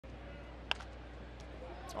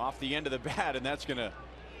Off the end of the bat, and that's going to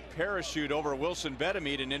parachute over Wilson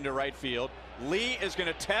Betemeed and into right field. Lee is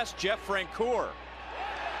going to test Jeff Francoeur.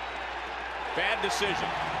 Bad decision.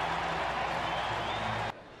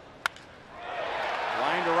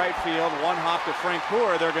 Line to right field, one hop to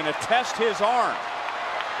Francoeur. They're going to test his arm.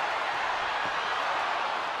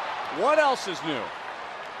 What else is new?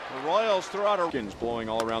 The Royals throw out a blowing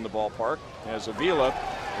all around the ballpark as Avila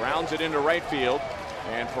grounds it into right field.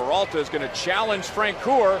 And Peralta is going to challenge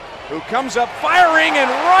Francoeur, who comes up firing and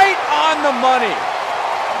right on the money.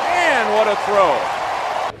 Man, what a throw.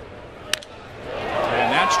 And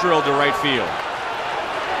that's drilled to right field.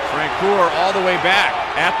 Francoeur all the way back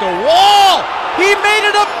at the wall. He made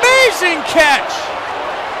an amazing catch.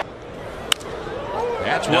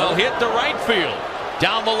 That's well hit to right field.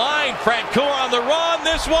 Down the line, Francoeur on the run.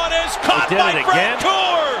 This one is caught by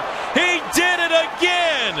Francoeur. He did it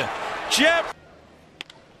again. Jeff.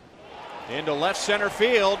 Into left center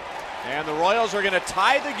field, and the Royals are going to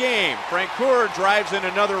tie the game. Francoeur drives in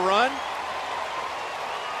another run.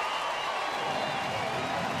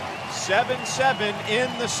 7-7 in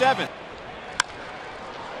the seventh.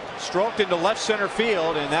 Stroked into left center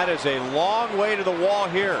field, and that is a long way to the wall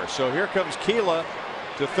here. So here comes Keela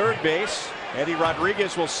to third base. Eddie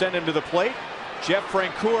Rodriguez will send him to the plate. Jeff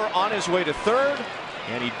Francoeur on his way to third,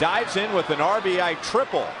 and he dives in with an RBI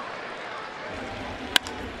triple.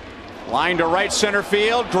 Line to right center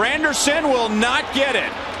field. Granderson will not get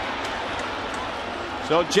it.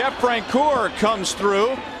 So Jeff Francoeur comes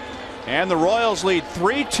through, and the Royals lead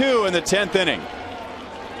 3-2 in the 10th inning.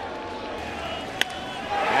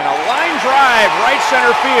 And a line drive right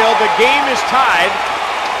center field. The game is tied.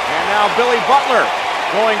 And now Billy Butler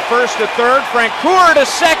going first to third. Francoeur to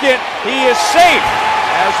second. He is safe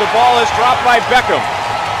as the ball is dropped by Beckham.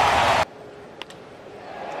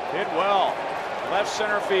 Hit well. Left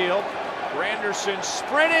center field. Granderson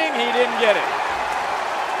sprinting, he didn't get it.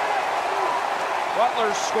 Butler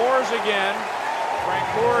scores again.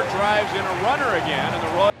 Francoeur drives in a runner again, and the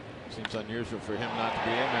Royals. Seems unusual for him not to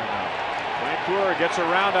be in there now. Francoeur gets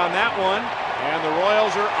around on that one, and the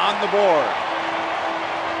Royals are on the board.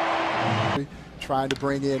 Trying to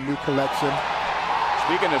bring in new collection.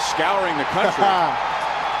 Speaking of scouring the country.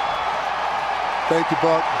 Thank you,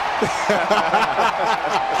 Buck.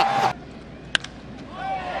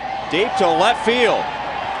 Deep to left field.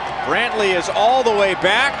 Brantley is all the way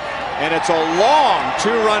back, and it's a long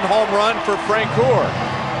two-run home run for Francoeur.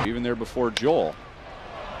 Even there before Joel.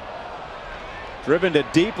 Driven to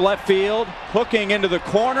deep left field, hooking into the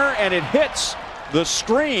corner, and it hits the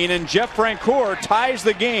screen, and Jeff Francoeur ties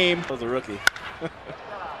the game. The rookie.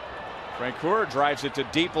 Francoeur drives it to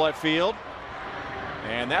deep left field,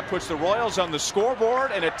 and that puts the Royals on the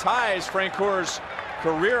scoreboard, and it ties Francoeur's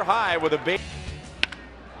career high with a base.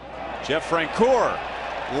 Jeff Francoeur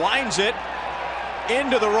lines it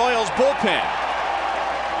into the Royals bullpen.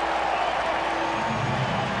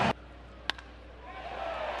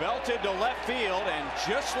 Belted to left field, and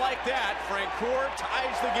just like that, Francoeur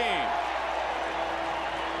ties the game.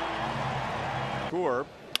 Francoeur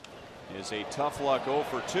is a tough luck 0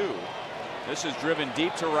 for 2. This is driven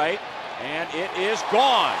deep to right, and it is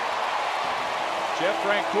gone. Jeff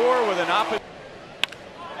Francoeur with an opposite.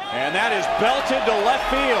 And that is belted to left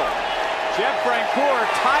field. Jeff Francoeur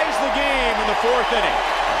ties the game in the 4th inning.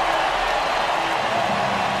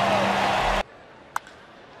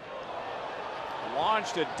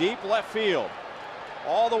 Launched to deep left field.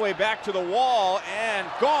 All the way back to the wall and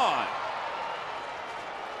gone.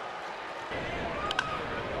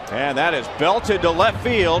 And that is belted to left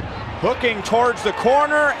field. Hooking towards the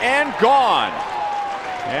corner and gone.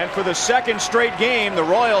 And for the second straight game, the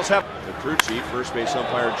Royals have. The crew chief, first base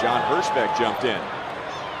umpire John Hirschbeck jumped in.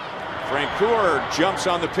 Francoeur jumps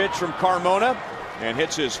on the pitch from Carmona and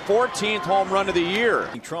hits his 14th home run of the year.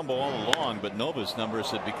 Trumbo all along, but Nova's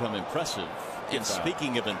numbers have become impressive. And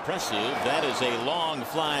speaking of impressive, that is a long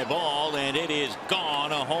fly ball, and it is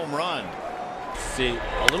gone, a home run. See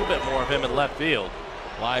a little bit more of him in left field.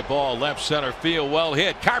 Fly ball left center field, well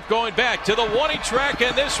hit. Carp going back to the 1-inch track,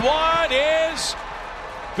 and this one is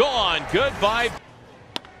gone. Goodbye.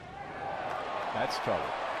 That's trouble.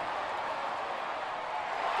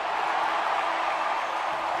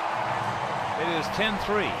 It is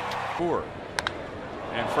 10-3.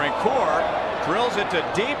 And Francoeur drills it to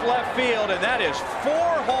deep left field, and that is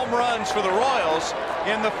 4 home runs for the Royals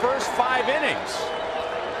in the first 5 innings.